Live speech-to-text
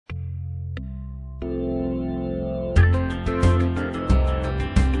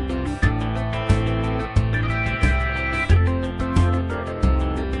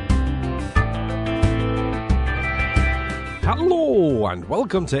Hello and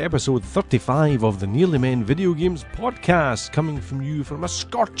welcome to episode 35 of the Nearly Men Video Games Podcast, coming from you from a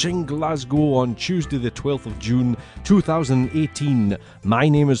scorching Glasgow on Tuesday the 12th of June 2018. My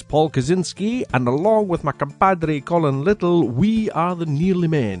name is Paul Kaczynski, and along with my compadre Colin Little, we are the Nearly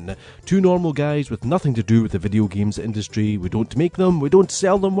Men. Two normal guys with nothing to do with the video games industry. We don't make them, we don't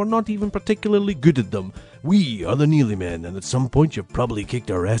sell them, we're not even particularly good at them. We are the Nearly Men, and at some point you've probably kicked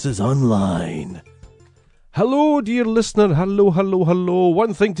our asses online. Hello, dear listener. Hello.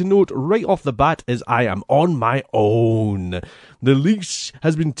 One thing to note right off the bat is I am on my own. The leash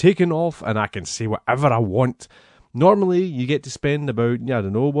has been taken off and I can say whatever I want. Normally, you get to spend about,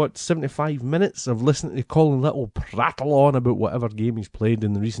 75 minutes of listening to Colin Little prattle on about whatever game he's played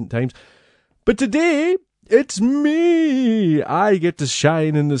in the recent times. But today, it's me. I get to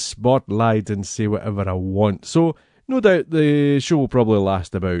shine in the spotlight and say whatever I want. So, no doubt the show will probably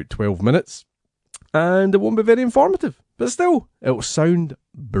last about 12 minutes. And it won't be very informative, but still, it'll sound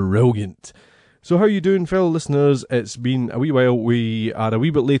brilliant. So how you doing, fellow listeners? It's been a wee while. We are a wee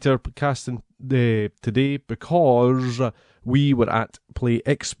bit later casting today because we were at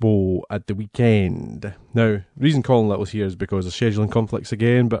PlayExpo at the weekend. Now, the reason Colin Little's here is because of scheduling conflicts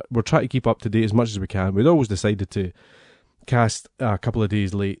again, but we're trying to keep up to date as much as we can. We'd always decided to cast a couple of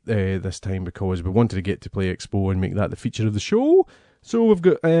days late this time because we wanted to get to PlayExpo and make that the feature of the show. So we've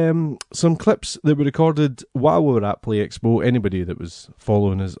got some clips that we recorded while we were at PlayExpo. Anybody that was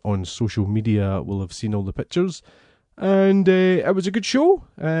following us on social media will have seen all the pictures. And it was a good show.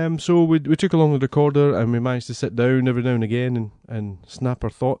 So we took along the recorder and we managed to sit down every now and again and snap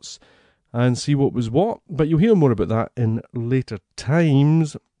our thoughts and see what was what. But you'll hear more about that in later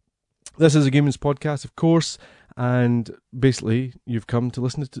times. This is a gaming's podcast, of course. And basically, you've come to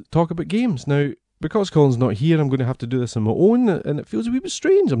listen to talk about games. Now, because Colin's not here, I'm going to have to do this on my own, and it feels a wee bit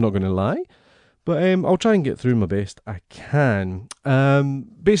strange, I'm not going to lie. But I'll try and get through my best I can.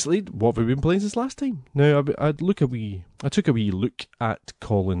 Basically, what have we been playing since last time? Now, I took a wee look at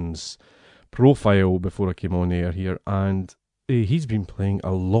Colin's profile before I came on air here, and he's been playing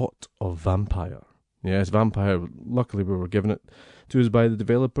a lot of Vampire. Yes, Vampire. Luckily, we were given it to us by the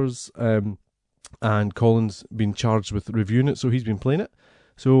developers, and Colin's been charged with reviewing it, so he's been playing it.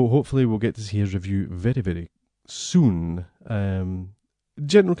 So hopefully we'll get to see his review very, very soon.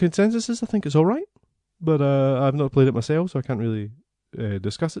 General consensus is I think it's alright, but I've not played it myself, so I can't really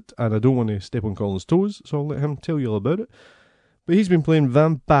discuss it, and I don't want to step on Colin's toes, so I'll let him tell you all about it. But he's been playing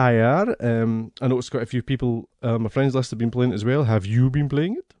Vampire. I noticed quite a few people on my friends list have been playing it as well. Have you been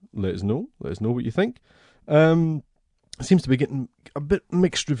playing it? Let us know what you think. It seems to be getting a bit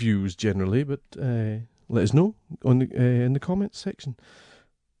mixed reviews generally, but let us know in the comments section.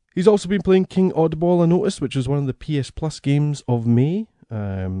 He's also been playing King Oddball, I noticed, which was one of the PS Plus games of May.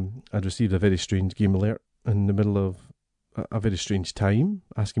 I'd received a very strange game alert in the middle of a very strange time,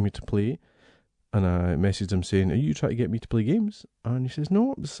 asking me to play. And I messaged him saying, are you trying to get me to play games? And he says,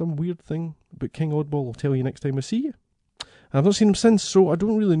 no, it was some weird thing, but King Oddball will tell you next time I see you. And I've not seen him since, so I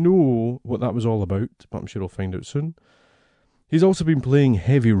don't really know what that was all about, but I'm sure I'll find out soon. He's also been playing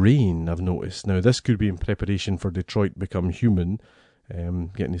Heavy Rain, I've noticed. Now, this could be in preparation for Detroit Become Human,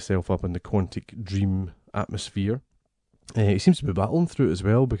 getting himself up in the Quantic Dream atmosphere. He seems to be battling through it as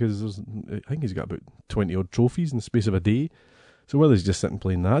well, because I think he's got about 20 odd trophies in the space of a day. So whether he's just sitting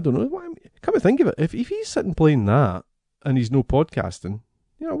playing that, I don't know. Come to think of it, if he's sitting playing that and he's no podcasting,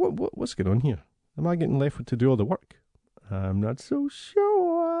 what's going on here? Am I getting left to do all the work? I'm not so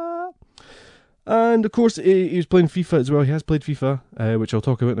sure. And of course, he was playing FIFA as well. He has played FIFA, which I'll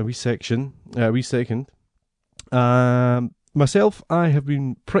talk about in a wee second. Myself, I have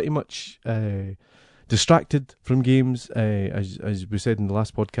been pretty much distracted from games. As we said in the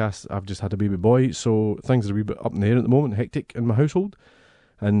last podcast, I've just had a baby boy, so things are a wee bit up in the air at the moment, hectic in my household,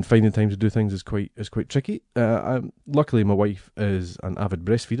 and finding time to do things is quite tricky. Luckily, my wife is an avid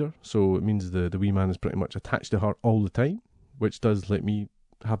breastfeeder, so it means the wee man is pretty much attached to her all the time, which does let me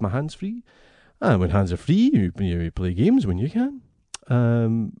have my hands free. And when hands are free, you play games when you can.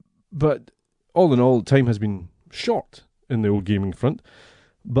 But all in all, time has been short in the old gaming front.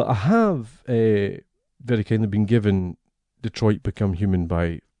 But I have very kindly been given Detroit Become Human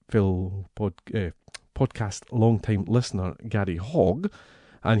by fellow podcast long-time listener Gary Hogg,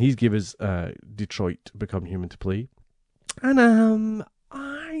 and he's given us Detroit Become Human to play. And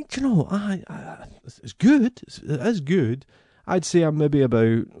it's good. It is good. I'd say I'm maybe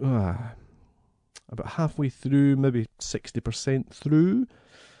about halfway through, maybe 60% through.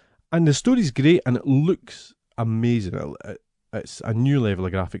 And the story's great, and it looks amazing. It's a new level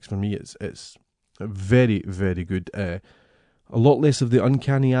of graphics for me. It's very, very good. a lot less of the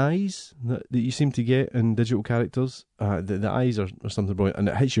uncanny eyes that you seem to get in digital characters. The eyes are something brilliant, and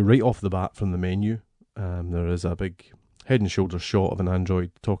it hits you right off the bat from the menu. There is a big head and shoulders shot of an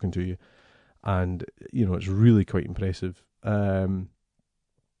android talking to you, and it's really quite impressive. The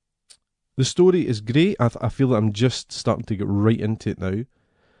story is great. I feel that I'm just starting to get right into it now.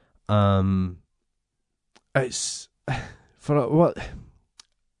 It's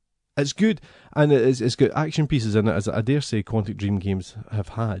it's good, and it's got action pieces in it, as I dare say Quantic Dream games have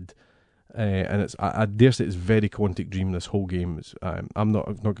had. And I dare say it's very Quantic Dream, this whole game. I'm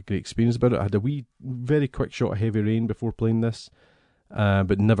not got a great experience about it. I had a wee, very quick shot of Heavy Rain before playing this,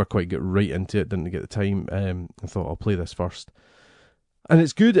 but never quite get right into it, didn't get the time. I thought I'll play this first. And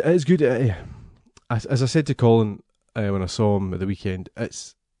it's good. It's good. As I said to Colin when I saw him at the weekend,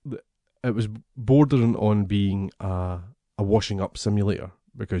 it was bordering on being a washing up simulator,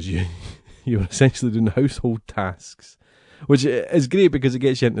 because you're essentially doing household tasks, which is great because it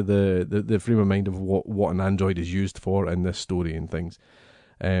gets you into the frame of mind of what an android is used for in this story and things.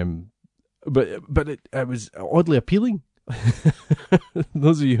 But it was oddly appealing.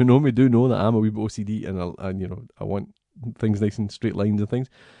 Those of you who know me do know that I'm a wee bit OCD, and I want things nice and straight lines and things.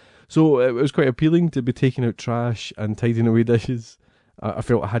 So it was quite appealing to be taking out trash and tidying away dishes. I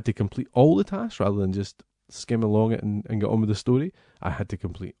felt I had to complete all the tasks rather than just skim along it and get on with the story. I had to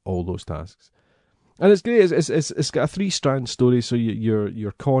complete all those tasks. And it's great. It's got a 3-strand story. So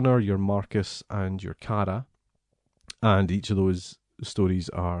your Connor, your Marcus, and your Kara, and each of those stories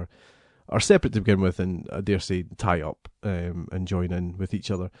are separate to begin with, and I dare say tie up and join in with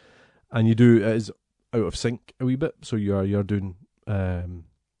each other. And it is out of sync a wee bit. So you're doing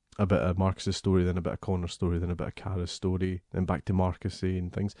a bit of Marcus's story, then a bit of Connor's story, then a bit of Kara's story, then back to Marcus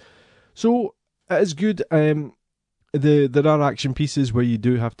and things. So it is good. There are action pieces where you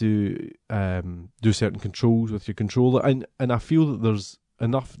do have to do certain controls with your controller, and I feel that there's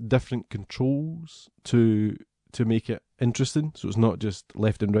enough different controls to make it interesting. So it's not just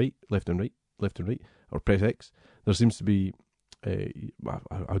left and right, left and right, left and right, or press X. There seems to be I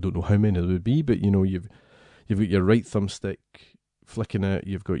don't know how many there would be, but you've got your right thumbstick flicking it,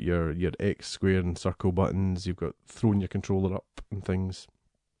 you've got your X, square and circle buttons, you've got throwing your controller up and things.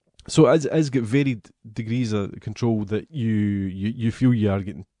 So it's got varied degrees of control that you feel you are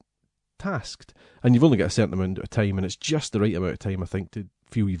getting tasked, and you've only got a certain amount of time, and it's just the right amount of time, I think, to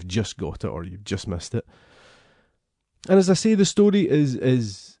feel you've just got it or you've just missed it. And as I say, the story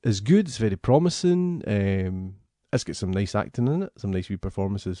is good. It's very promising. It's got some nice acting in it, some nice wee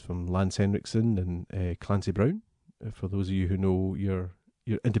performances from Lance Henriksen and Clancy Brown. For those of you who know your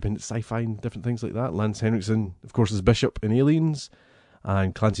independent sci-fi and different things like that, Lance Henriksen, of course, is Bishop in Aliens.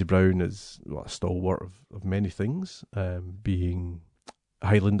 And Clancy Brown is a stalwart of many things, being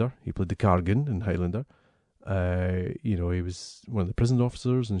Highlander. He played the Kargan in Highlander. He was one of the prison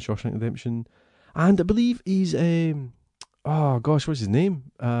officers in Shawshank Redemption. And I believe he's, what's his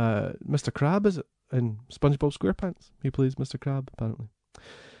name? Mr. Crab, is it? In SpongeBob SquarePants. He plays Mr. Crab, apparently.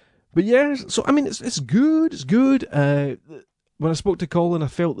 But yeah, so I mean, it's good. It's good. When I spoke to Colin, I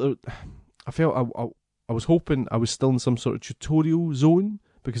was hoping I was still in some sort of tutorial zone,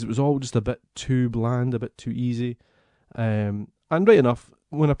 because it was all just a bit too bland, a bit too easy. And right enough,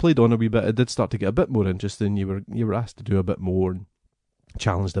 when I played on a wee bit, it did start to get a bit more interesting. You were asked to do a bit more and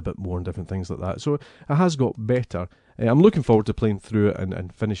challenged a bit more and different things like that. So it has got better. I'm looking forward to playing through it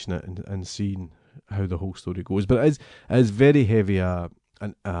and finishing it and seeing how the whole story goes. But it is very heavy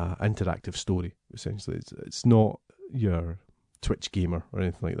an interactive story, essentially. It's not your Twitch gamer or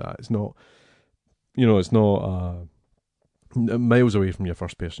anything like that. It's not, it's not miles away from your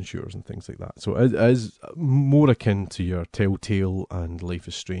first-person shooters and things like that. So it is more akin to your Telltale and Life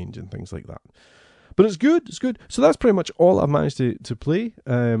is Strange and things like that. But it's good. It's good. So that's pretty much all I've managed to play.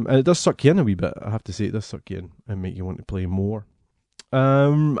 And it does suck you in a wee bit. I have to say, it does suck you in and make you want to play more.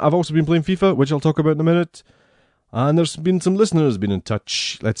 I've also been playing FIFA, which I'll talk about in a minute. And there's been some listeners been in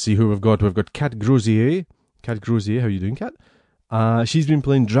touch. Let's see who we've got. We've got Kat Grosier. Kat Grosier, how you doing, Kat? She's been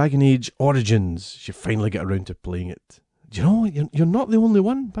playing Dragon Age Origins. She finally got around to playing it. Do you know, you're not the only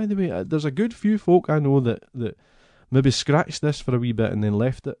one, by the way. There's a good few folk I know that maybe scratched this for a wee bit and then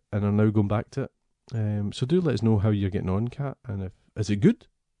left it and are now going back to it. So do let us know how you're getting on, Kat. And is it good?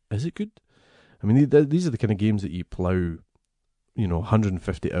 Is it good? I mean, these are the kind of games that you plough,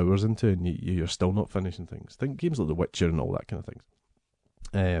 150 hours into, and you're still not finishing things. Think games like The Witcher and all that kind of things.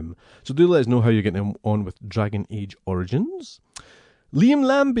 So do let us know how you're getting on with Dragon Age Origins. Liam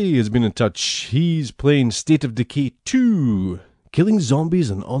Lambie has been in touch. He's playing State of Decay 2, killing zombies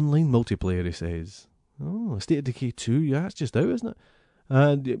in online multiplayer, he says. Oh, State of Decay 2, yeah, it's just out, isn't it?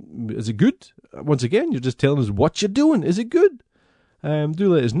 And is it good? Once again, you're just telling us what you're doing. Is it good?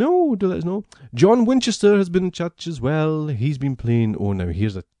 Do let us know. Do let us know. John Winchester has been in touch as well. He's been playing. Oh, now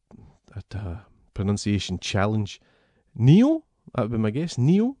here's a pronunciation challenge. Neo? That would be my guess.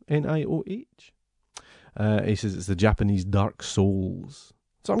 Neo, Nioh. He says it's the Japanese Dark Souls.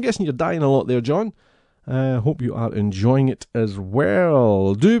 So I'm guessing you're dying a lot there, John. Hope you are enjoying it as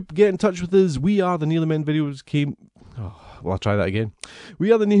well. Do get in touch with us. We are the Nearly Men videos came. Well, I'll try that again.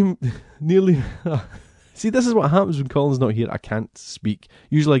 We are the nearly. See, this is what happens when Colin's not here. I can't speak.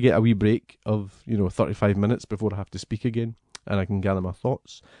 Usually I get a wee break of 35 minutes before I have to speak again, and I can gather my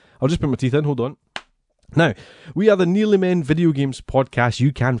thoughts. I'll just put my teeth in. Hold on. Now, we are the Nearly Men Video Games Podcast.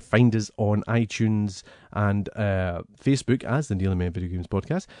 You can find us on iTunes and Facebook as the Nearly Men Video Games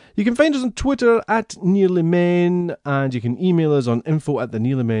Podcast. You can find us on Twitter at Nearly Men, and you can email us on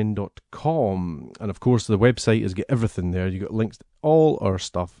info@thenearlymen.com. And of course, the website has got everything there. You've got links to all our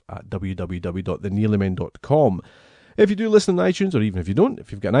stuff at www.thenearlymen.com. If you do listen on iTunes, or even if you don't, if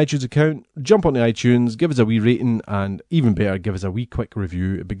you've got an iTunes account, jump onto iTunes, give us a wee rating, and even better, give us a wee quick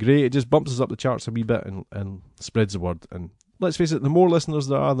review. It'd be great. It just bumps us up the charts a wee bit and spreads the word. And let's face it, the more listeners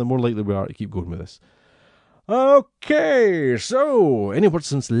there are, the more likely we are to keep going with this. Okay, so any words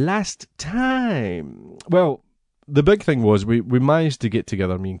since last time? Well, the big thing was we managed to get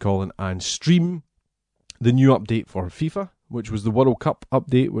together, me and Colin, and stream the new update for FIFA, which was the World Cup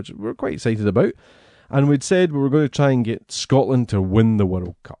update, which we're quite excited about. And we'd said we were going to try and get Scotland to win the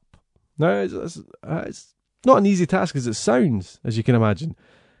World Cup. Now, it's not an easy task as it sounds, as you can imagine.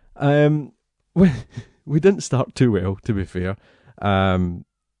 We didn't start too well, to be fair.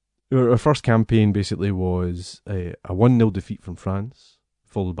 Our first campaign basically was a 1-0 defeat from France,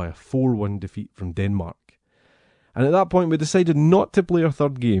 followed by a 4-1 defeat from Denmark. And at that point, we decided not to play our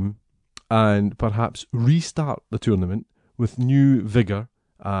third game and perhaps restart the tournament with new vigour,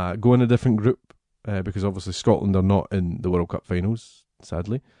 go in a different group. Because obviously Scotland are not in the World Cup finals,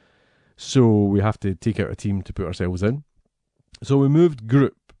 sadly. So we have to take out a team to put ourselves in. So we moved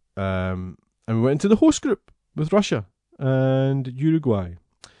group, and we went into the host group with Russia and Uruguay.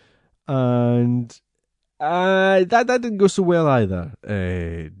 And that didn't go so well either.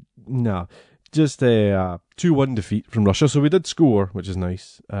 No, just a 2-1 defeat from Russia. So we did score, which is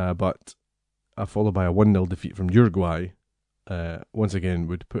nice, but followed by a 1-0 defeat from Uruguay. Once again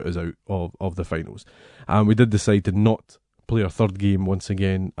would put us out of the finals. And we did decide to not play our third game once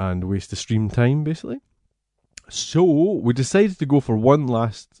again and waste the stream time, basically. So we decided to go for one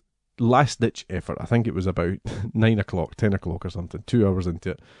last ditch effort. I think it was about 9 o'clock, 10 o'clock or something, 2 hours into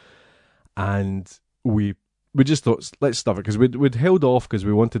it. And we just thought, let's stuff it, because we'd held off because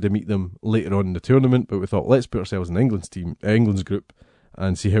we wanted to meet them later on in the tournament, but we thought, let's put ourselves in England's group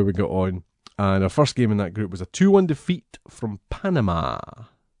and see how we got on. And our first game in that group was a 2-1 defeat from Panama.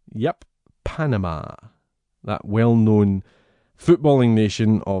 Yep, Panama. That well-known footballing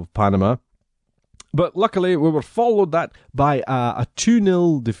nation of Panama. But luckily, we were followed that by a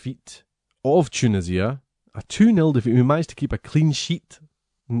 2-0 defeat of Tunisia. A 2-0 defeat. We managed to keep a clean sheet.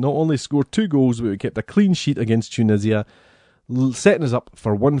 Not only scored 2 goals, but we kept a clean sheet against Tunisia, setting us up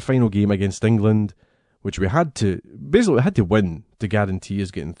for one final game against England, which we had to win to guarantee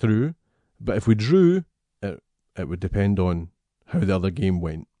us getting through. But if we drew, it would depend on how the other game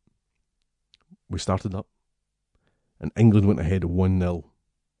went. We started up, and England went ahead 1-0.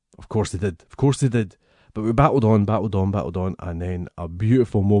 Of course they did. But we battled on, and then a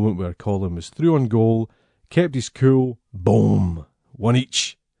beautiful moment where Colin was through on goal, kept his cool, boom, one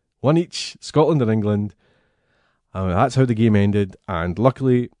each, Scotland and England. And that's how the game ended, and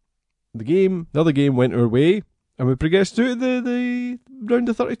luckily, the other game went our way, and we progressed to the round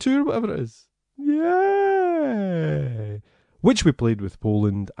of 32 or whatever it is. Yay! Which we played with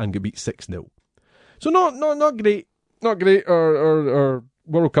Poland and got beat 6-0. So not great. Not great, our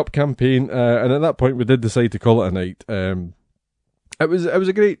World Cup campaign. And at that point we did decide to call it a night. It was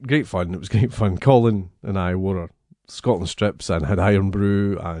a great fun. It was great fun. Colin and I wore our Scotland strips and had iron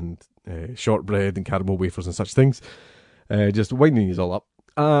brew and shortbread and caramel wafers and such things. Just winding these all up.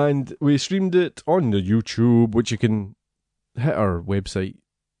 And we streamed it on the YouTube, which you can hit our website,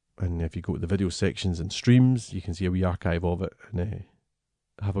 and if you go to the video sections and streams, you can see a wee archive of it and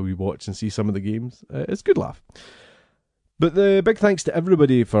have a wee watch and see some of the games. It's a good laugh. But the big thanks to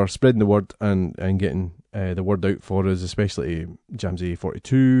everybody for spreading the word and getting the word out for us, especially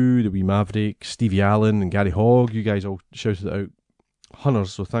Jamsy42, the wee Maverick, Stevie Allen and Gary Hogg. You guys all shouted it out.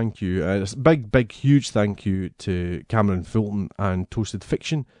 Hunters, so thank you. Big, huge thank you to Cameron Fulton and Toasted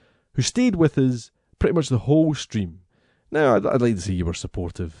Fiction, who stayed with us pretty much the whole stream. Now, I'd like to say you were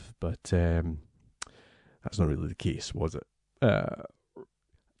supportive, but that's not really the case, was it?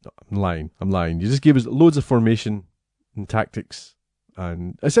 No, I'm lying. You just gave us loads of formation and tactics.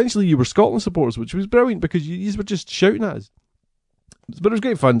 And essentially you were Scotland supporters, which was brilliant because you were just shouting at us. But it was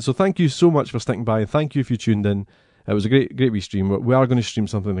great fun, so thank you so much for sticking by, and thank you if you tuned in. It was a great wee stream. We are going to stream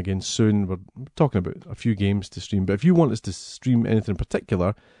something again soon. We're talking about a few games to stream, but if you want us to stream anything in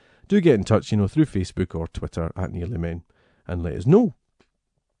particular, do get in touch, through Facebook or Twitter at Nearly Men, and let us know.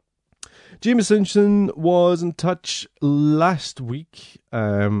 Jamie Simpson was in touch last week.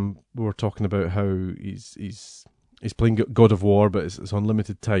 We were talking about how he's playing God of War, but it's on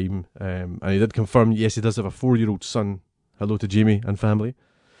limited time. And he did confirm, yes, he does have a 4-year-old son. Hello to Jamie and family.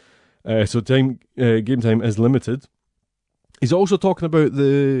 So game time is limited. He's also talking about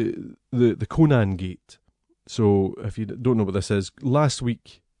the Conan Gate. So if you don't know what this is, last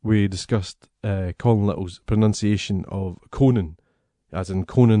week we discussed Colin Little's pronunciation of Conan, as in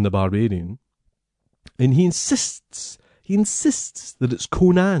Conan the Barbarian, and he insists that it's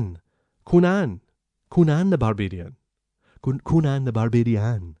Conan the Barbarian, Conan the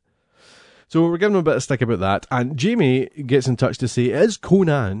Barbarian. So we're giving him a bit of stick about that, and Jamie gets in touch to say, is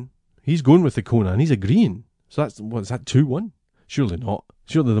Conan, he's going with the Conan, he's agreeing. So that's, what is that, 2-1? Surely not.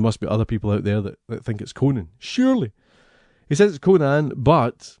 Surely there must be other people out there that think it's Conan. Surely. He says it's Conan,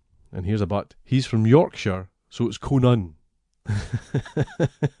 but, and here's a but, he's from Yorkshire, so it's Conan.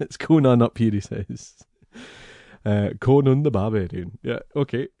 It's Conan up here, he says. Conan the Barbarian. Yeah,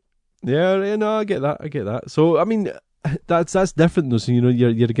 okay. Yeah, no, I get that. So, I mean, that's different though. So,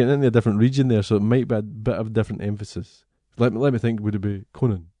 you're getting into a different region there, so it might be a bit of different emphasis. Let me think, would it be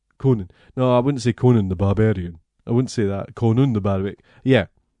Conan? No, I wouldn't say Conan the Barbarian. I wouldn't say that. Conan the Barbarian. Yeah.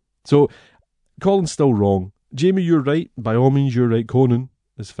 So, Colin's still wrong. Jamie, you're right. By all means, you're right. Conan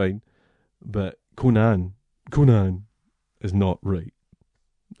is fine. But Conan is not right.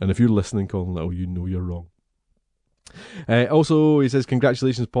 And if you're listening, Colin Little, you know you're wrong. Also, he says,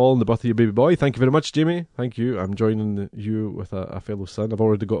 congratulations, Paul, on the birthday of your baby boy. Thank you very much, Jamie. Thank you. I'm joining you with a fellow son. I've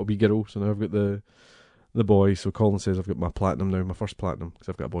already got a wee girl, so now I've got the boy. So Colin says I've got my platinum now, my first platinum, because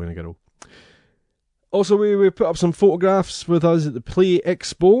I've got a boy and a girl. Also, we put up some photographs with us at the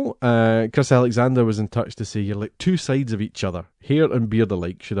PlayExpo. Chris Alexander was in touch to say, you're like two sides of each other, hair and beard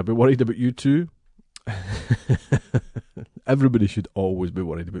alike. Should I be worried about you too? Everybody should always be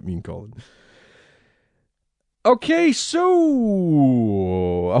worried about me and Colin. Okay,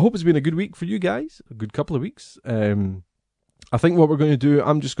 so I hope it's been a good week for you guys, a good couple of weeks. I think what we're going to do,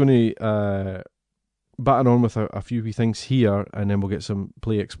 I'm just going to batten on with a few wee things here, and then we'll get some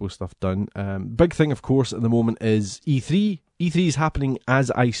Play Expo stuff done. Big thing, of course, at the moment is E3. E3 is happening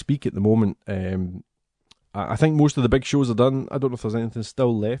as I speak at the moment. I think most of the big shows are done. I don't know if there's anything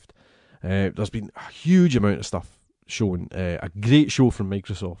still left. There's been a huge amount of stuff shown. A great show from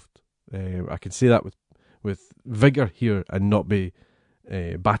Microsoft. I can say that with vigour here and not be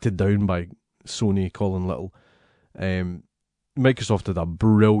batted down by Sony, Colin Little. Microsoft did a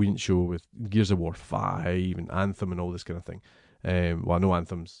brilliant show with Gears of War 5 and Anthem and all this kind of thing. Well, I know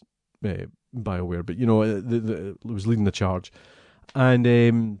Anthem's BioWare, but it was leading the charge.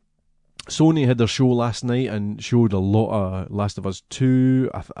 And Sony had their show last night and showed a lot of Last of Us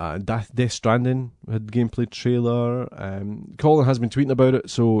 2, Death Stranding had gameplay trailer. Colin has been tweeting about it,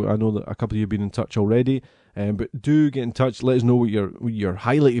 so I know that a couple of you have been in touch already. But do get in touch, let us know what your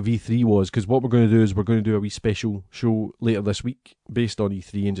highlight of E3 was, because what we're going to do is we're going to do a wee special show later this week based on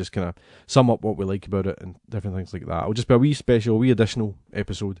E3 and just kind of sum up what we like about it and different things like that. It'll just be a wee special, wee additional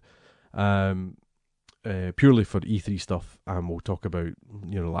episode. Purely for E3 stuff, and we'll talk about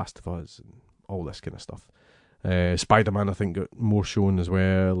Last of Us and all this kind of stuff. Spider-Man, I think, got more shown as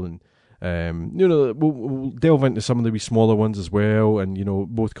well, and we'll delve into some of the wee smaller ones as well. And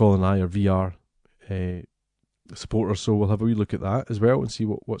both Colin and I are VR supporters, so we'll have a wee look at that as well and see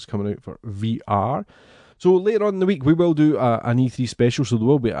what's coming out for VR. So later on in the week, we will do an E3 special, so there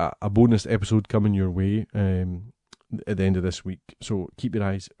will be a bonus episode coming your way. At the end of this week, so keep your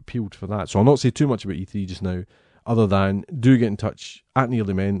eyes peeled for that. So I'll not say too much about E3 just now, other than do get in touch at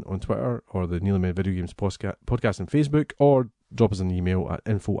Nearly Men on Twitter or the Nearly Men Video Games podcast on Facebook, or drop us an email at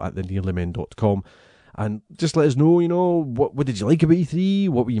info@thenearlymen.com and just let us know, what did you like about E3?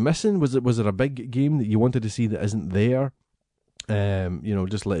 What were you missing? Was there a big game that you wanted to see that isn't there?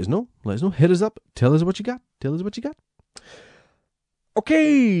 Just let us know. Hit us up. Tell us what you got.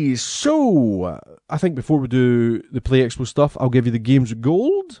 Okay, so I think before we do the Play Expo stuff, I'll give you the Games of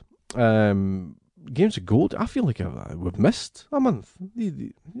Gold. Games of Gold, I feel like we've missed a month.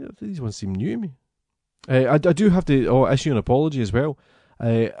 These ones seem new to me. I do have to issue an apology as well.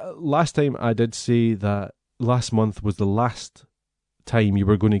 Last time I did say that last month was the last time you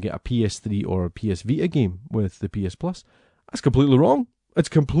were going to get a PS3 or a PS Vita game with the PS Plus. That's completely wrong. It's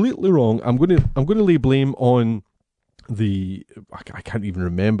completely wrong. I'm going to lay blame on I can't even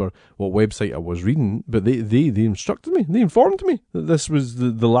remember what website I was reading, but they instructed me, they informed me that this was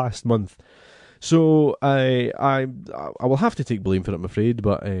the last month. So I will have to take blame for it, I'm afraid,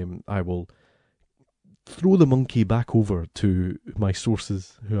 but I will throw the monkey back over to my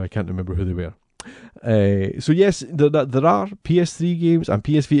sources, who I can't remember who they were. So yes, there are PS3 games and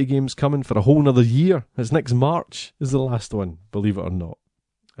PS Vita games coming for a whole nother year. It's next March is the last one, believe it or not.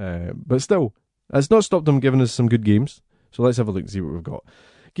 But still, it's not stopped them giving us some good games. So let's have a look and see what we've got.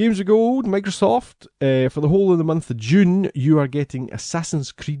 Games of Gold, Microsoft. For the whole of the month of June, you are getting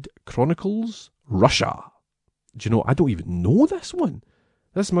Assassin's Creed Chronicles Russia. Do you know, I don't even know this one.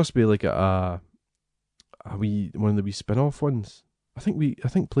 This must be like one of the wee spin-off ones. I think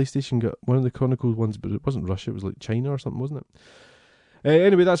PlayStation got one of the Chronicles ones, but it wasn't Russia, it was like China or something, wasn't it?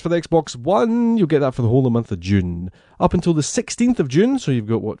 Anyway, that's for the Xbox One. You'll get that for the whole of the month of June. Up until the 16th of June, so you've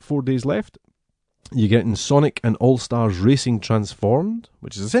got, 4 days left. You're getting Sonic and All-Stars Racing Transformed,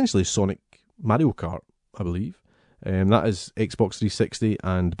 which is essentially Sonic Mario Kart, I believe. That is Xbox 360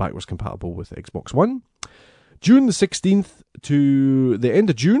 and backwards compatible with Xbox One. June the 16th to the end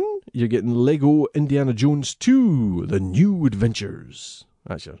of June, you're getting Lego Indiana Jones 2, The New Adventures.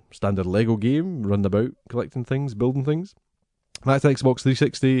 That's your standard Lego game, run about, collecting things, building things. That's Xbox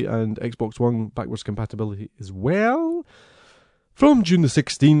 360 and Xbox One backwards compatibility as well. From June the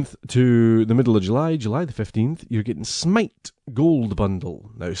 16th to the middle of July, July the 15th, you're getting Smite Gold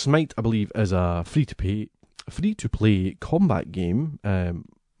Bundle. Now, Smite, I believe, is a free-to-play combat game,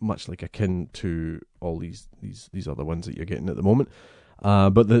 much like akin to all these other ones that you're getting at the moment.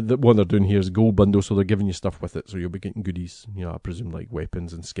 But the one they're doing here is Gold Bundle, so they're giving you stuff with it, so you'll be getting goodies, I presume, like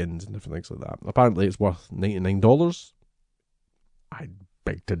weapons and skins and different things like that. Apparently it's worth $99. I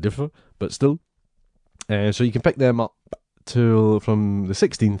beg to differ, but still. So you can pick them up from the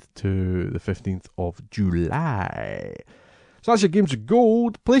 16th to the 15th of July. So that's your Games of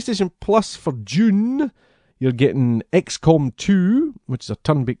Gold. PlayStation Plus for June, you're getting XCOM 2, which is a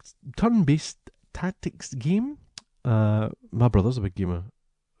turn-based tactics game. My brother's a big gamer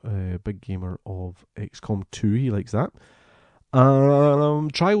of XCOM 2. He likes that.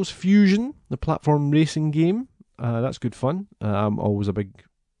 Trials Fusion, the platform racing game. That's good fun. I'm always a big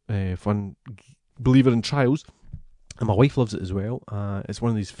fun believer in Trials, and my wife loves it as well. It's one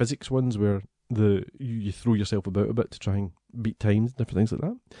of these physics ones where you throw yourself about a bit to try and beat times, different things like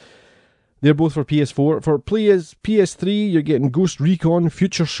that. They're both for PS4. For PS3, you're getting Ghost Recon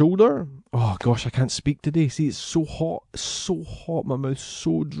Future Shoulder. Oh gosh, I can't speak today. See, it's so hot. My mouth's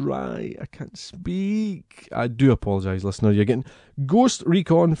so dry. I can't speak. I do apologise, listener. You're getting Ghost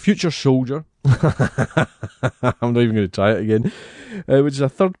Recon Future Soldier. I'm not even going to try it again. Which is a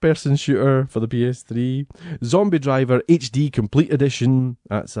third-person shooter for the PS3. Zombie Driver HD Complete Edition.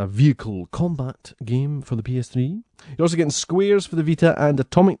 That's a vehicle combat game for the PS3. You're also getting Squares for the Vita and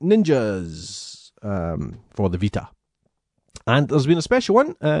Atomic Ninjas for the Vita. And there's been a special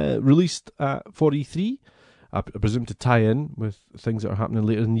one released for E3, I presume to tie in with things that are happening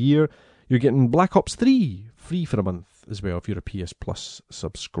later in the year. You're getting Black Ops 3 free for a month as well if you're a PS Plus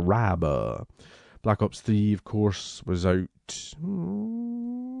subscriber. Black Ops 3, of course, was out,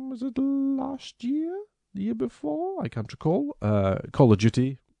 was it last year? The year before? I can't recall. Call of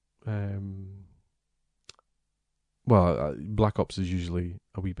Duty. Black Ops is usually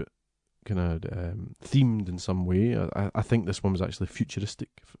a wee bit kind of themed in some way. I think this one was actually futuristic.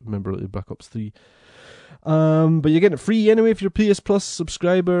 Remember Black Ops 3. But you're getting it free anyway if you're a PS Plus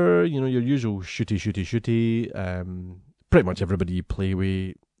subscriber. Your usual shooty. Pretty much everybody you play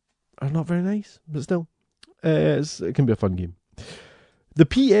with are not very nice, but still, it can be a fun game. The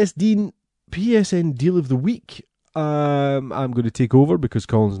PSN deal of the week. I'm going to take over because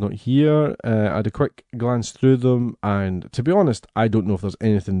Colin's not here. I had a quick glance through them, and to be honest, I don't know if there's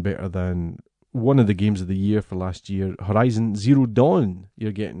anything better than one of the games of the year for last year, Horizon Zero Dawn.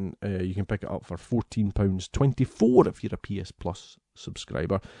 You're getting, you can pick it up for £14.24 if you're a PS Plus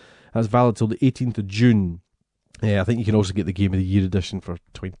subscriber. That's valid till the 18th of June. I think you can also get the Game of the Year edition for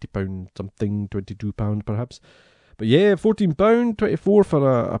 £20 something, £22 perhaps. But yeah, £14.24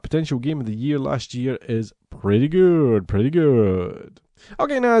 for a potential Game of the Year last year is pretty good.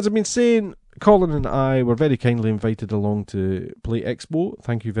 Okay, now as I've been saying, Colin and I were very kindly invited along to PlayExpo.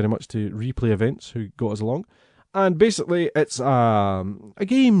 Thank you very much to Replay Events who got us along. And basically, it's a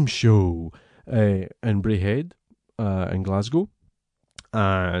game show in Braehead in Glasgow.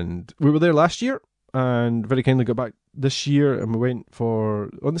 And we were there last year and very kindly got back this year, and we went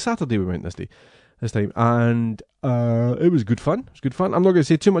on the Saturday we went this time, and it was good fun. I'm not going to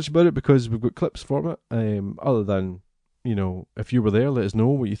say too much about it because we've got clips from it, other than if you were there, let us know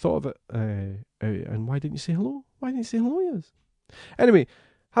what you thought of it. And why didn't you say hello? Why didn't you say hello, yes? Anyway,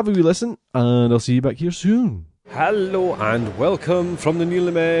 have a wee listen, and I'll see you back here soon. Hello and welcome from the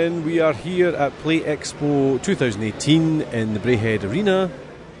Nearly Men. We are here at PlayExpo 2018 in the Braehead Arena.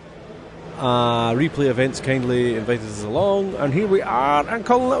 Replay Events kindly invited us along, and here we are. And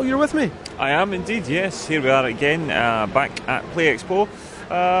Colin Little, you're with me? I am indeed, yes. Here we are again, back at PlayExpo.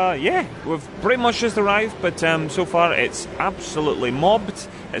 We've pretty much just arrived, but so far it's absolutely mobbed.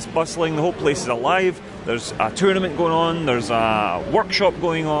 It's bustling, the whole place is alive. There's a tournament going on, there's a workshop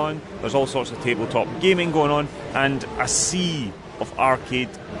going on, there's all sorts of tabletop gaming going on, and a sea of arcade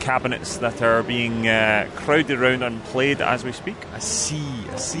cabinets that are being crowded around and played as we speak. A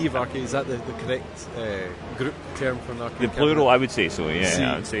sea of arcade. Is that the correct group term for an arcade The plural, cabinet? I would say so,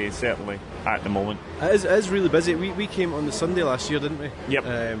 yeah. I would say certainly at the moment. It is really busy. We came on the Sunday last year, didn't we?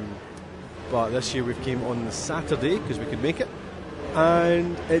 Yep. But this year we came on the Saturday because we could make it.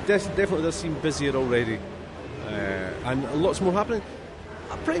 And it definitely does seem busier already. And lots more happening.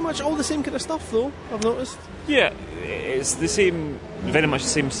 Pretty much all the same kind of stuff, though, I've noticed. Yeah, it's the same, very much the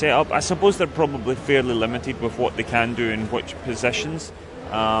same setup. I suppose they're probably fairly limited with what they can do in which positions.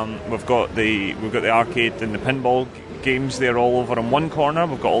 We've got the arcade and the pinball games there all over in one corner.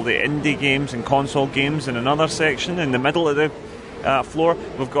 We've got all the indie games and console games in another section. In the middle of the floor,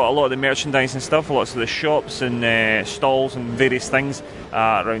 we've got a lot of the merchandise and stuff, lots of the shops and stalls and various things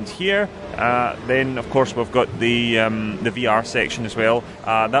around here. Then, of course, we've got the VR section as well.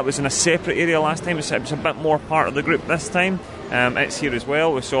 That was in a separate area last time. It was a bit more part of the group this time. It's here as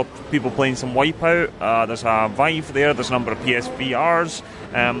well. We saw people playing some Wipeout. There's a Vive there. There's a number of PSVRs.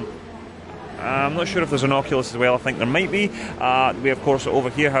 I'm not sure if there's an Oculus as well. I think there might be. We, of course, over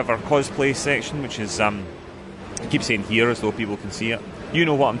here have our cosplay section, which is... I keep saying here as though people can see it. You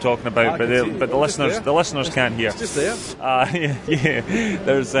know what I'm talking about, but the listeners can't hear. It's just there. Yeah.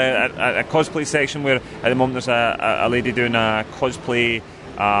 There's a cosplay section where at the moment there's a lady doing a cosplay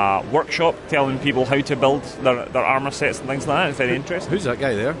workshop, telling people how to build their armour sets and things like that. It's very interesting. Who's that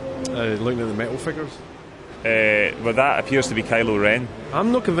guy there? Looking at the metal figures. Well, that appears to be Kylo Ren.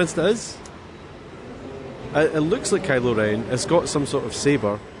 I'm not convinced it is. It looks like Kylo Ren. It's got some sort of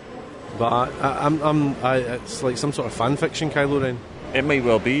sabre. But it's like some sort of fan fiction Kylo Ren. It might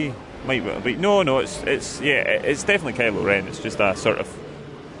well be. No, it's definitely Kylo Ren. It's just a sort of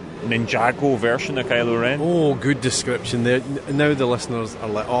Ninjago version of Kylo Ren. Oh, good description there. Now the listeners are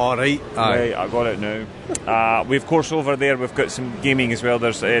like, oh, right. Right, I got it now. We, of course, over there, we've got some gaming as well.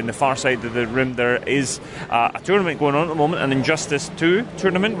 There's in the far side of the room, there is a tournament going on at the moment, an Injustice 2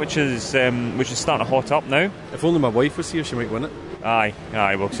 tournament, which is starting to hot up now. If only my wife was here, she might win it. Aye,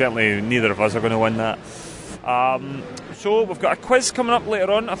 well, certainly neither of us are going to win that. So we've got a quiz coming up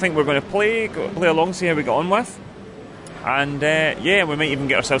later on. I think we're going to play along, see how we get on with. And we might even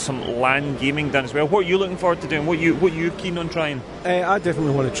get ourselves some LAN gaming done as well. What are you looking forward to doing? What are you keen on trying? I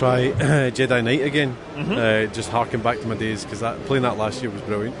definitely want to try Jedi Knight again. Just harking back to my days, because playing that last year was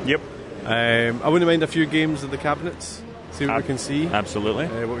brilliant. Yep. I wouldn't mind a few games of the cabinets. See what we can see. Absolutely.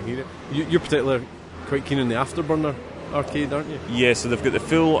 What we can You're particularly quite keen on the Afterburner arcade, aren't you? Yeah, so they've got the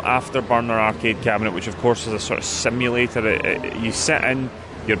full Afterburner arcade cabinet, which of course is a sort of simulator. You sit in,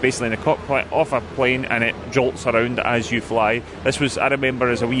 you're basically in a cockpit off a plane, and it jolts around as you fly. I remember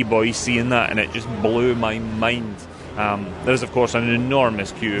as a wee boy seeing that, and it just blew my mind. There is, of course, an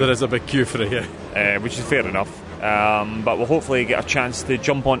enormous queue. There is a big queue for it, yeah. Which is fair enough. But we'll hopefully get a chance to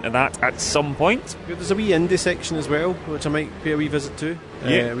jump onto that at some point. There's a wee indie section as well, which I might pay a wee visit to.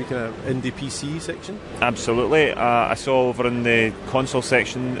 Yeah. A wee kind of indie PC section. Absolutely. I saw over in the console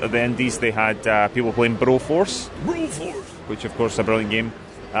section of the indies, they had people playing Broforce. Which, of course, is a brilliant game.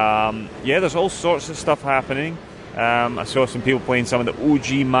 There's all sorts of stuff happening. I saw some people playing some of the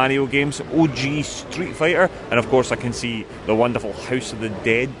OG Mario games, OG Street Fighter, and of course I can see the wonderful House of the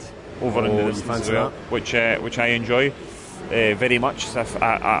Dead over in the distance as well, which I enjoy very much. It's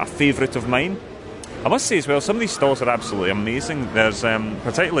a favourite of mine. I must say as well, some of these stalls are absolutely amazing. There's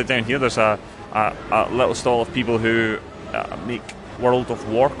particularly down here, there's a little stall of people who make World of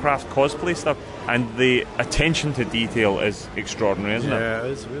Warcraft cosplay stuff, and the attention to detail is extraordinary, isn't it? Yeah,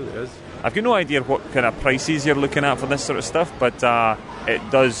 it really is. I've got no idea what kind of prices you're looking at for this sort of stuff, but it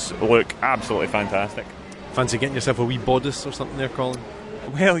does look absolutely fantastic. Fancy getting yourself a wee bodice or something there, Colin?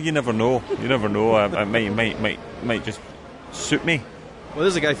 Well, you never know. It might just suit me. Well,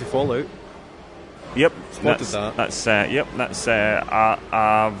 there's a guy for Fallout. Yep, spotted that. That's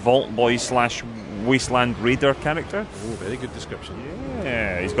a Vault Boy / Wasteland Raider character. Oh, very good description.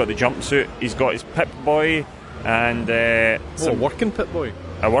 Yeah, he's got the jumpsuit. He's got his Pip-Boy and a working Pip-Boy.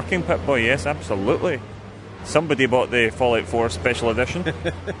 A working Pip-Boy, yes, absolutely. Somebody bought the Fallout 4 Special Edition.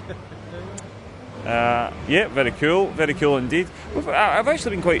 Yeah, very cool indeed. I've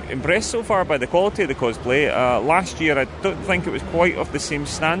actually been quite impressed so far by the quality of the cosplay. Last year I don't think it was quite of the same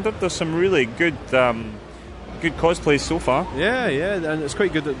standard. There's some really good cosplays so far. Yeah, and it's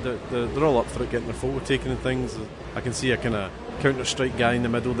quite good that they're all up for it, getting their photo taken and things. I can see a kind of Counter-Strike guy in the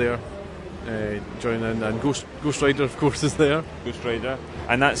middle there joining in, and Ghost Rider, of course, is there. Ghost Rider.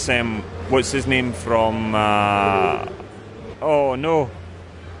 And that's, what's his name from... oh, no.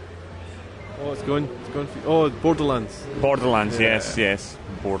 Oh, it's going. Oh, Borderlands. Borderlands, yeah. yes.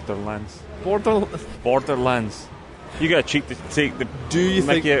 Borderlands. Borderlands. You got a cheek to take the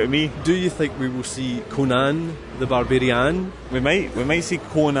mickey out of me. Do you think we will see Conan the Barbarian? We might see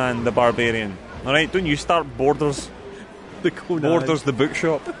Conan the Barbarian. Alright, don't you start Borders. The Conan. Borders the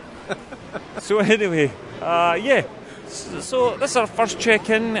bookshop. So anyway, yeah. So this is our first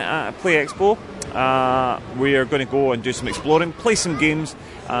check-in at PlayExpo. We are going to go and do some exploring, play some games,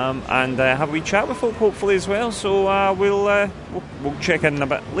 and have a wee chat with folk hopefully as well. So we'll check in a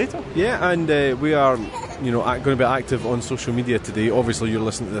bit later. Yeah, and we are, going to be active on social media today. Obviously, you're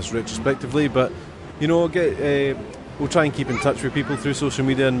listening to this retrospectively, but we'll try and keep in touch with people through social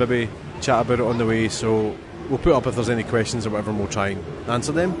media and maybe chat about it on the way. So we'll put up if there's any questions or whatever, and we'll try and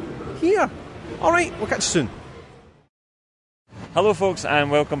answer them here. All right, we'll catch you soon. Hello folks,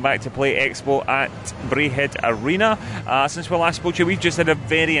 and welcome back to Play Expo at Braehead Arena. Since we last spoke to you, we've just had a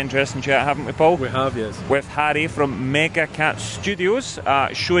very interesting chat, haven't we, Paul? We have, yes. With Harry from Mega Cat Studios,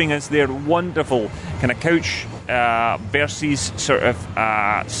 showing us their wonderful kind of couch versus sort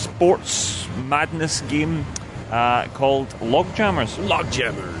of sports madness game called Logjammers.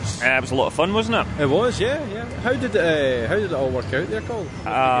 It was a lot of fun, wasn't it? It was, yeah. How did it all work out there, Colin?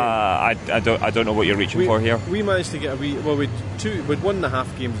 I don't know what you're reaching for here. We managed to get we'd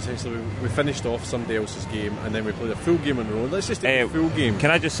 1.5 games essentially. We finished off somebody else's game, and then we played a full game on our own. Let's just take a full game.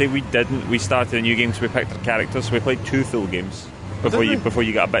 Can I just say we didn't? We started a new game, so we picked our characters. So we played 2 full games before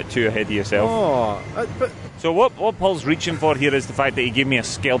you got a bit too ahead of yourself. But so what Paul's reaching for here is the fact that he gave me a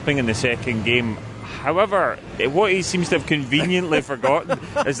scalping in the second game. However, what he seems to have conveniently forgotten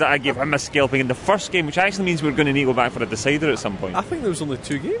is that I gave him a scalping in the first game, which actually means we're going to need to go back for a decider at some point. I think there was only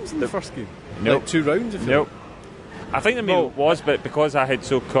 2 games in the first game. Nope. Like 2 rounds, if you Nope. I think there maybe was, but because I had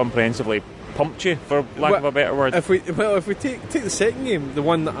so comprehensively pumped you, for lack of a better word. If we take the second game, the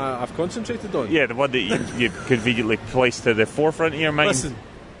one that I've concentrated on. Yeah, the one that you conveniently placed to the forefront of your mind. Listen,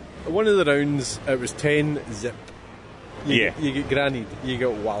 one of the rounds, it was 10 zip. You get grannied, you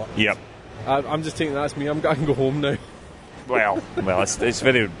get walloped. Yep. I'm just taking that's me. I can go home now. Well, it's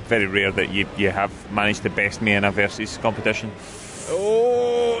very, very rare that you have managed to best me in a versus competition.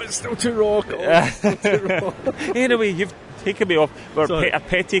 Oh, it's still too raw. Anyway, you've taken me off. A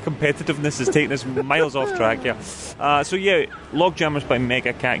petty competitiveness has taken us miles off track. Yeah. Logjammers by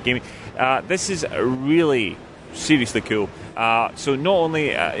Mega Cat Gaming. This is really seriously cool. So not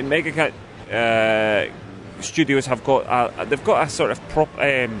only Mega Cat Studios have got they've got a sort of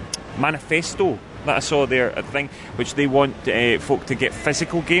manifesto that I saw there at the thing, which they want folk to get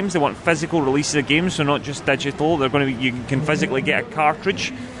physical games. They want physical releases of games, so not just digital. You can physically get a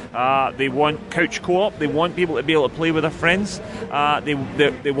cartridge. They want couch co-op. They want people to be able to play with their friends.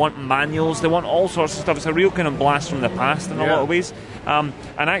 They want manuals. They want all sorts of stuff. It's a real kind of blast from the past in a lot of ways. And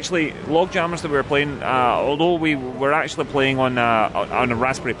actually, Logjammers that we were playing, although we were actually playing on a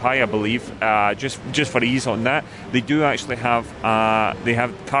Raspberry Pi, I believe, just for ease on that, they do actually have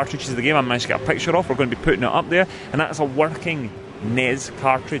cartridges of the game. I managed to get a picture of. We're going to be putting it up there, and that's a working NES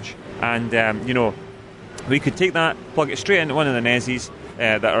cartridge. And we could take that, plug it straight into one of the NESes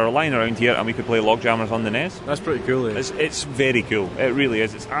that are lying around here, and we could play Logjammers on the NES. That's pretty cool, eh? It's very cool. It really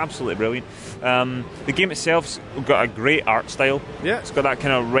is. It's absolutely brilliant. The game itself's got a great art style. Yeah. It's got that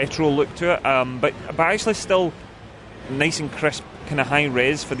kind of retro look to it, but actually still nice and crisp, kind of high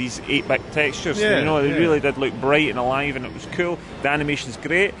res for these 8-bit textures. They really did look bright and alive, and it was cool. The animation's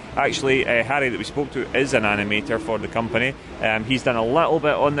great. Actually, Harry that we spoke to is an animator for the company. He's done a little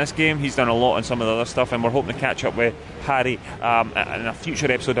bit on this game. He's done a lot on some of the other stuff, and we're hoping to catch up with Harry in a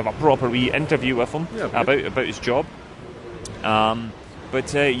future episode of a proper wee interview with him about his job.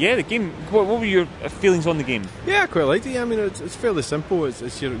 The game. What were your feelings on the game? Yeah, I quite liked it. I mean, it's fairly simple.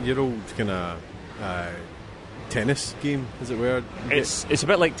 It's your old kind of tennis game, as it were. It's a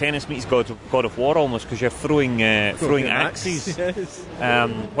bit like tennis meets God of War almost, because you're throwing axes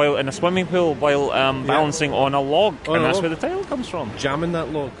while in a swimming pool, while balancing on a log, that's where the title comes from. Jamming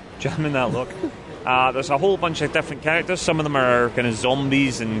that log. There's a whole bunch of different characters. Some of them are kind of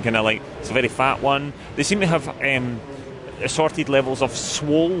zombies, and kind of like it's a very fat one. They seem to have assorted levels of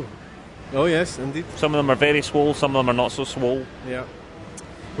swole Oh yes, indeed. Some of them are very swole, some of them are not so swole. Yeah.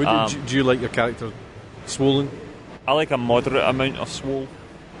 Do you like your character swollen? I like a moderate amount of swole.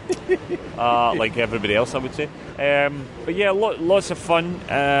 Like everybody else, I would say. But yeah, lots of fun.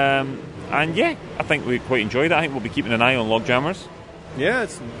 And yeah, I think we quite enjoyed it. I think we'll be keeping an eye on Logjammers. Yeah,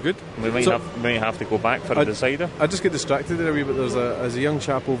 it's good. We might have to go back for a decider. I just get distracted there a wee bit. There's a young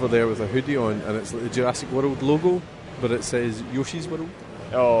chap over there with a hoodie on, and it's like the Jurassic World logo, but it says Yoshi's World.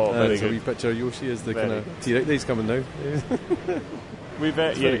 Oh, very it's good. A wee picture of Yoshi as the kind of T-Rex. He's coming now.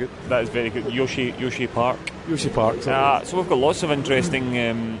 Very good. That is very good. Yoshi Park. Yoshi Park. So we've got lots of interesting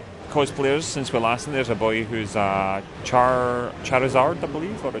cosplayers since we last. And there's a boy who's a Charizard, I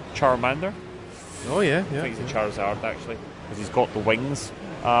believe, or a Charmander. Oh yeah. I think he's a Charizard actually, because he's got the wings.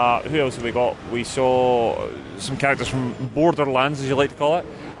 Who else have we got? We saw some characters from Borderlands, as you like to call it.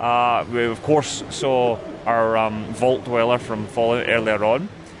 We of course saw our Vault Dweller from Fallout earlier on.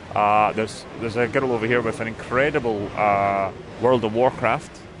 There's a girl over here with an incredible World of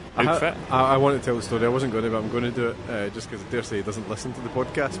Warcraft outfit. I want to tell the story. I wasn't going to, but I'm going to do it just because I dare say he doesn't listen to the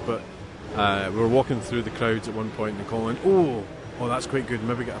podcast. But we were walking through the crowds at one point and Colin went, oh, that's quite good.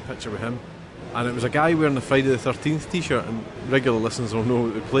 Maybe get a picture with him. And it was a guy wearing a Friday the 13th t-shirt, and regular listeners will know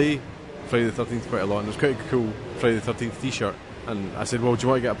that we play Friday the 13th quite a lot, and it was quite a cool Friday the 13th t-shirt. And I said, well, do you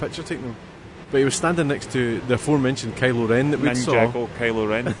want to get a picture taken? But he was standing next to the aforementioned Kylo Ren that we saw. Ninjago Kylo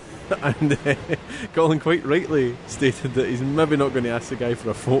Ren. And Colin quite rightly stated that he's maybe not going to ask the guy for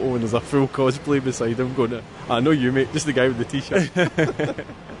a photo when there's a full cosplay beside him going, I know you, mate, just the guy with the t-shirt.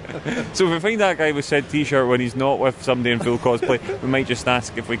 So if we find that guy with said t-shirt when he's not with somebody in full cosplay, we might just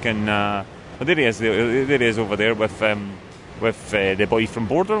ask if we can... there he is over there with the boy from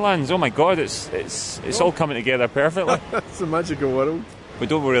Borderlands. Oh my god, it's all coming together perfectly. It's a magical world. We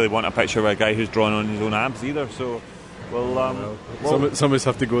don't really want a picture of a guy who's drawn on his own abs either, so some of us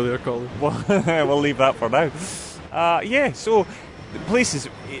have to go there, Colin. We'll leave that for now. So the place is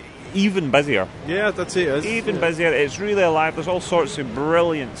even busier. Yeah, that's it. Even busier. It's really alive. There's all sorts of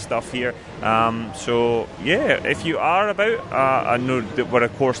brilliant stuff here. So yeah, if you are about, I know that we're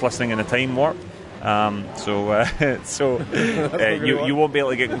of course listening in a time warp. You won't be able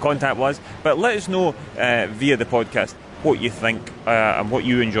to get in contact with us, but let us know via the podcast what you think and what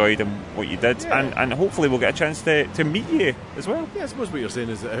you enjoyed and what you did, and hopefully we'll get a chance to meet you as well. Yeah, I suppose what you're saying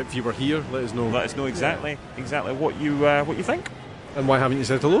is that if you were here, let us know exactly what you think, and why haven't you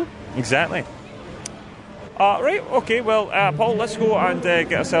said hello. Exactly. Right, okay, well, Paul, let's go and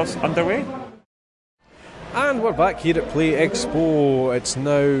get ourselves underway. And we're back here at PlayExpo. It's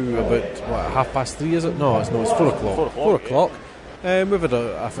now about 3:30, is it? No, it's 4 o'clock. 4 o'clock. We've had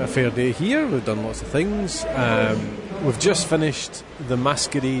a fair day here. We've done lots of things. We've just finished the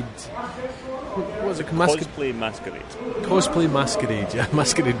Masquerade. What was it? Cosplay Masquerade. Cosplay Masquerade, yeah.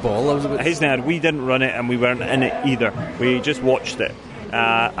 Masquerade Ball. We didn't run it and we weren't in it either. We just watched it.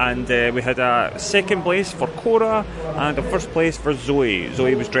 And we had a second place for Cora and a first place for Zoe.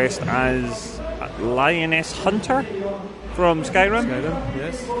 Zoe was dressed as Lioness Hunter from Skyrim.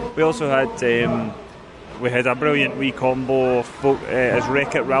 Yes. We also had a brilliant wee combo as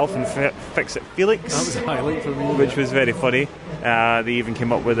Wreck-It Ralph and Fix-It Felix. That was a highlight for me. Which was very funny. They even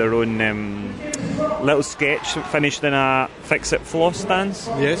came up with their own little sketch finished in a Fix-It floss stance.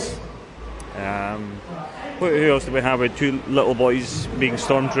 Yes. Who else did we have? We had two little boys being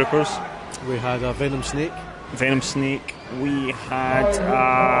stormtroopers. We had a Venom Snake. We had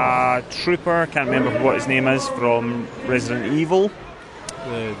a trooper, can't remember what his name is, from Resident Evil.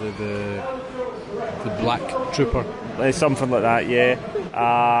 The black trooper. Something like that, yeah.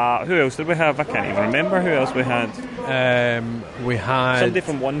 Who else did we have? I can't even remember who else we had. We had... somebody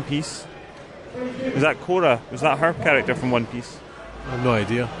from One Piece. Was that Cora? Was that her character from One Piece? I have no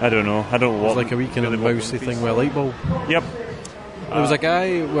idea. I don't know. It was like a wee kind of mousy thing with a light bulb. Yep. There was a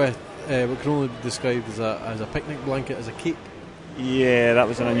guy with what can only be described as a picnic blanket as a cape. Yeah, that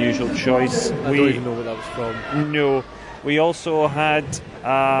was an unusual choice. I don't even know what that was from. No. We also had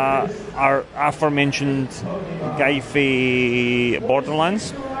our aforementioned guy for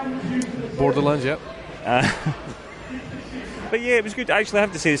Borderlands. Yep. But yeah, it was good. Actually, I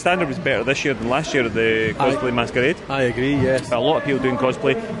have to say the standard was better this year than last year of the Cosplay Masquerade. I agree, yes. A lot of people doing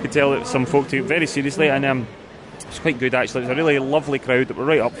cosplay. You could tell that some folk took it very seriously, and it's quite good actually. It was a really lovely crowd that were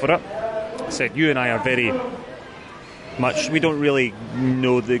right up for it. I said, you and I are very much, we don't really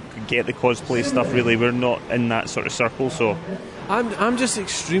get the cosplay stuff really. We're not in that sort of circle, so I'm just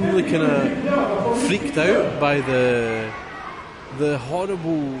extremely kind of freaked out by the the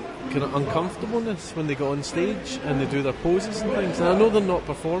horrible kind of uncomfortableness when they go on stage and they do their poses and things. And I know they're not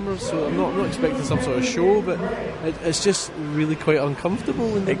performers, so I'm not expecting some sort of show, but it's just really quite uncomfortable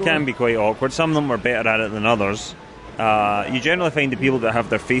when they It can be quite awkward. Some of them are better at it than others. You generally find the people that have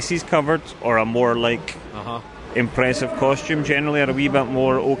their faces covered or are more like impressive costume generally are a wee bit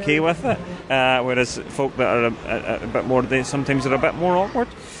more okay with it, whereas folk that are a bit more, sometimes are a bit more awkward.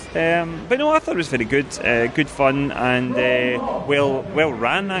 But no, I thought it was very good, good fun, and well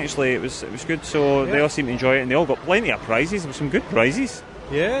ran actually. It was good. So they all seemed to enjoy it, and they all got plenty of prizes. There were some good prizes.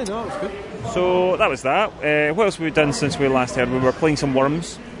 Yeah, no, it was good. So that was that. What else have we done since we last heard? We were playing some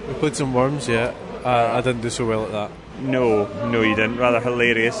Worms. We played some Worms, yeah. I didn't do so well at that. No, you didn't. Rather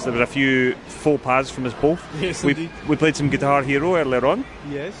hilarious. There were a few faux pas from us both. Yes, indeed. We played some Guitar Hero earlier on.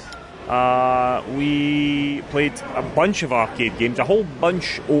 Yes. We played a bunch of arcade games, a whole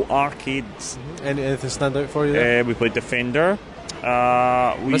bunch of arcades. Anything stand out for you there? We played Defender.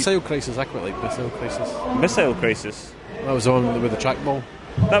 Missile Crisis, I quite like Missile Crisis. Missile Crisis? That was on with the trackball.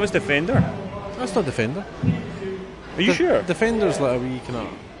 That was Defender. That's not Defender. Are you sure? Defender's like a wee kind of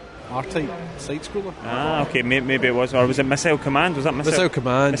R-type side-scroller. Okay, maybe it was. Or was it Missile Command? Was that Missile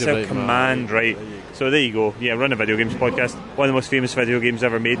Command? Missile right, Command, right. So there you go. Yeah, Run a Video Games podcast. One of the most famous video games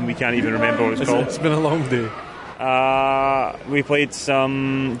ever made, and we can't even remember what it's called. It's been a long day. We played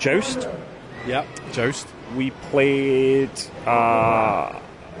some Joust. Yeah, Joust. We played...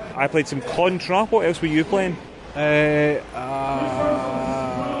 I played some Contra. What else were you playing? They've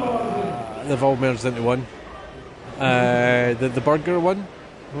all merged into one. The burger one.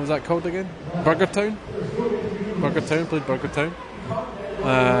 What was that called again? Burger Town. Played Burger Town.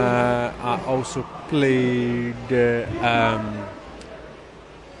 I also played the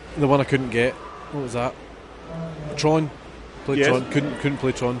one I couldn't get. What was that? Tron. Played Yes. Tron. Couldn't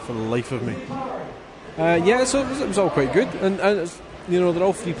play Tron for the life of me. Yeah, so it was all quite good, and it's, they're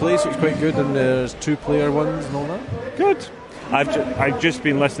all free play, so it's quite good. And there's 2-player ones and all that. Good. I've just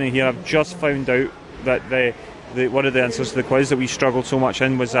been listening here. I've just found out that the one of the answers to the quiz that we struggled so much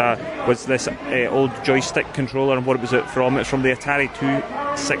in was this old joystick controller, and what was it from? It's from the Atari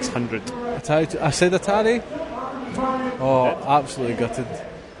 2600. I said Atari. Oh, absolutely gutted.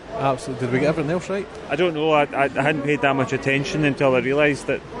 Absolutely. Did we get everything else right? I don't know. I hadn't paid that much attention until I realised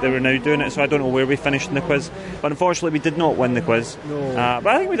that they were now doing it, so I don't know where we finished in the quiz. But unfortunately, we did not win the quiz. No.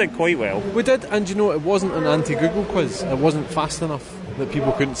 But I think we did quite well. We did, and it wasn't an anti-Google quiz. It wasn't fast enough that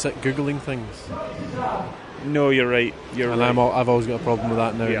people couldn't sit Googling things. No, you're right. And I've always got a problem with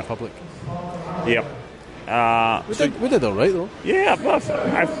that now in public. Yep. We did all right though. Yeah,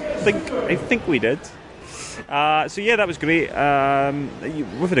 I think we did. So yeah, that was great.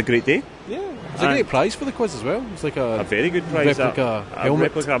 We've had a great day. Yeah, it was a great prize for the quiz as well. It was like a very good prize. Replica helmet. A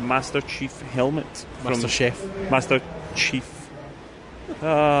replica Master Chief helmet. Master Chef. Master Chief.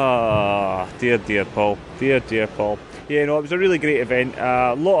 Dear Paul. Dear Paul. Yeah, no, it was a really great event.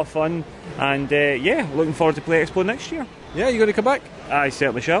 A lot of fun, and looking forward to PlayExpo next year. Yeah, you going to come back? I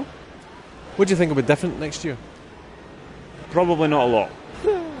certainly shall. What do you think will be different next year? Probably not a lot.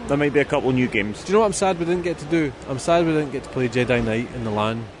 There might be a couple of new games. Do you know what I'm sad we didn't get to do? I'm sad we didn't get to play Jedi Knight in the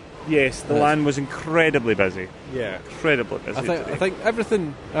LAN. Yes, the LAN was incredibly busy. Yeah. Incredibly busy. I think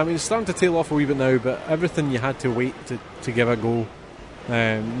everything, it's starting to tail off a wee bit now, but everything you had to wait to give a go.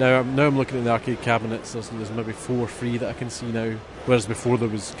 Now I'm looking at the arcade cabinets. There's maybe 4 free that I can see now, whereas before there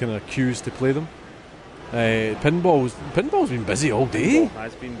was kind of queues to play them. Pinball's been busy all day. Pinball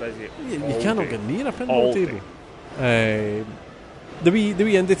has been busy. You cannot get near a pinball table. The wee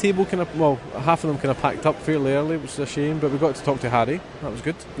indie table half of them kind of packed up fairly early, which is a shame. But we got to talk to Harry. That was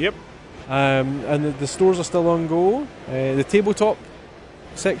good. Yep. And the stores are still on go. The tabletop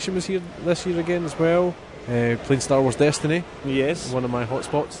section was here this year again as well. Playing Star Wars Destiny. Yes. One of my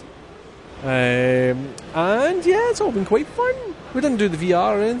hotspots. And yeah, it's all been quite fun. We didn't do the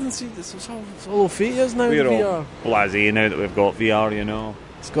VR or anything. It's all failures now. We're VR. all blasé now that we've got VR,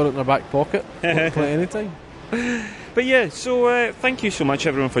 It's got it in our back pocket. Play anytime. But yeah, so thank you so much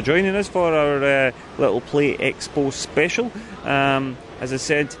everyone for joining us for our little Play Expo special. As I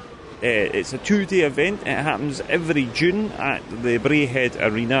said, it's a 2-day event. It happens every June at the Braehead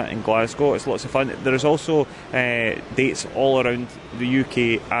Arena in Glasgow. It's lots of fun. There's also dates all around the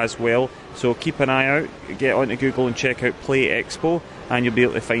UK as well. So keep an eye out, get onto Google and check out Play Expo, and you'll be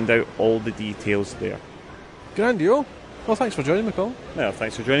able to find out all the details there. Grand deal. Well, thanks for joining me, Colin. Well,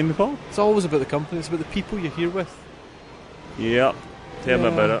 thanks for joining me, Paul. It's always about the company. It's about the people you're here with. Yep. Tell me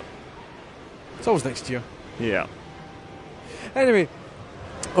about it. It's always next year. Yeah. Anyway,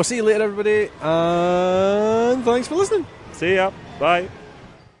 I'll see you later, everybody, and thanks for listening. See ya. Bye.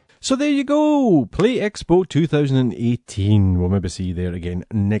 So there you go, Play Expo 2018. We'll maybe see you there again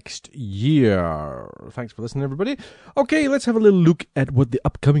next year. Thanks for listening, everybody. Okay, let's have a little look at what the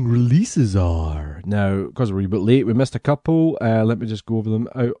upcoming releases are. Now, because we're a bit late, we missed a couple. Let me just go over them.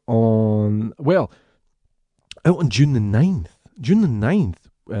 Out on June the 9th. June the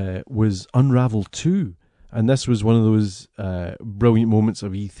 9th was Unravel 2. And this was one of those brilliant moments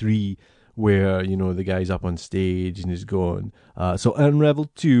of E3 where, you know, the guy's up on stage and he's going, so Unravel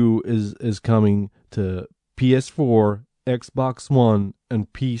 2 is coming to PS4, Xbox One,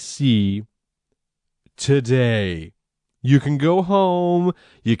 and PC today. You can go home,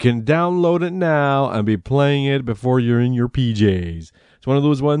 you can download it now, and be playing it before you're in your PJs. It's one of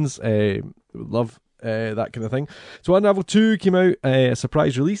those ones, love that kind of thing. So Unravel 2 came out, a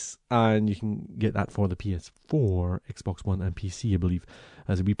surprise release, and you can get that for the PS4, Xbox One, and PC, I believe,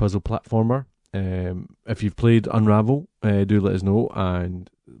 as a wee puzzle platformer. If you've played Unravel, do let us know, and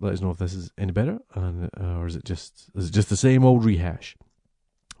let us know if this is any better, or is it just the same old rehash.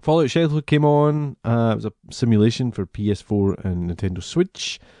 Fallout Shelter came on. It was a simulation for PS4 and Nintendo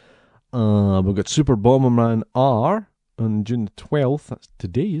Switch. We've got Super Bomberman R on June the 12th. That's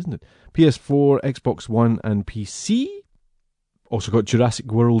today, isn't it? PS4, Xbox One, and PC. Also got Jurassic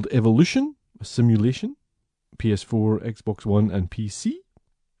World Evolution, a simulation. PS4, Xbox One, and PC.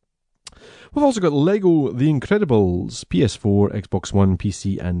 We've also got Lego The Incredibles, PS4, Xbox One,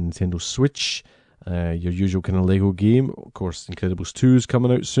 PC, and Nintendo Switch. Your usual kind of Lego game. Of course, Incredibles 2 is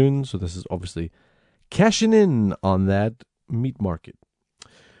coming out soon, so this is obviously cashing in on that meat market.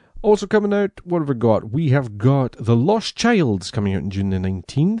 Also coming out, what have we got? We have got The Lost Childs coming out on June the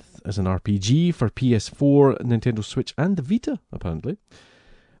 19th as an RPG for PS4, Nintendo Switch, and the Vita, apparently.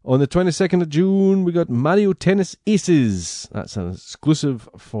 On the 22nd of June, we got Mario Tennis Aces. That's an exclusive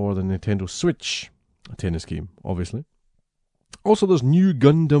for the Nintendo Switch. A tennis game, obviously. Also, there's New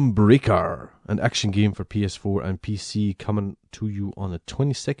Gundam Breaker, an action game for PS4 and PC coming to you on the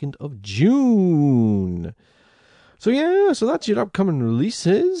 22nd of June. So that's your upcoming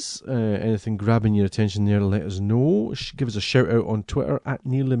releases. Anything grabbing your attention there, let us know. Give us a shout out on Twitter at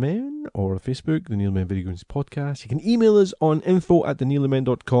NeilTheMen or Facebook, the Neil the Men Video Games Podcast. You can email us on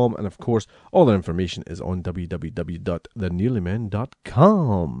info@theneilthemen.com, and of course, all that information is on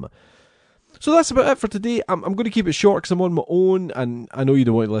www.theneilthemen.com. So that's about it for today. I'm going to keep it short because I'm on my own, and I know you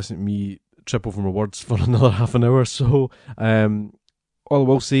don't want to listen to me trip over my words for another half an hour. So all I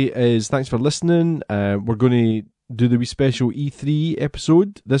will say is thanks for listening. We're going to do the wee special E3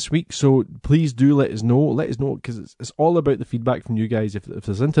 episode this week, so please do let us know because it's all about the feedback from you guys. If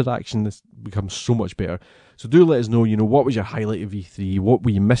there's interaction, this becomes so much better. So do let us know, what was your highlight of E3, what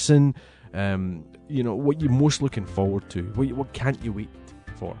were you missing, what you're most looking forward to, what can't you wait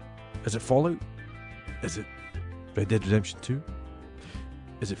for. Is it Fallout? Is it Red Dead Redemption 2?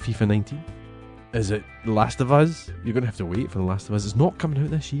 Is it FIFA 19? Is it The Last of Us? You're going to have to wait for The Last of Us. It's not coming out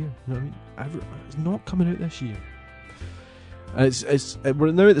this year. You know what I mean? It's not coming out this year.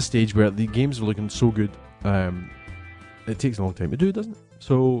 We're now at the stage where the games are looking so good. It takes a long time to do, doesn't it?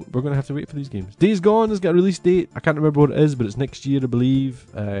 So we're going to have to wait for these games. Days Gone has got a release date. I can't remember what it is, but it's next year, I believe.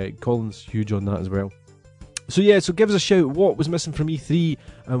 Colin's huge on that as well. So give us a shout. What was missing from E3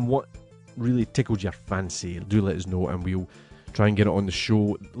 and what really tickled your fancy? Do let us know, and we'll try and get it on the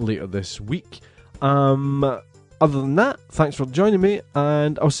show later this week. Other than that, thanks for joining me,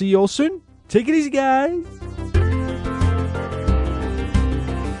 and I'll see you all soon. Take it easy, guys.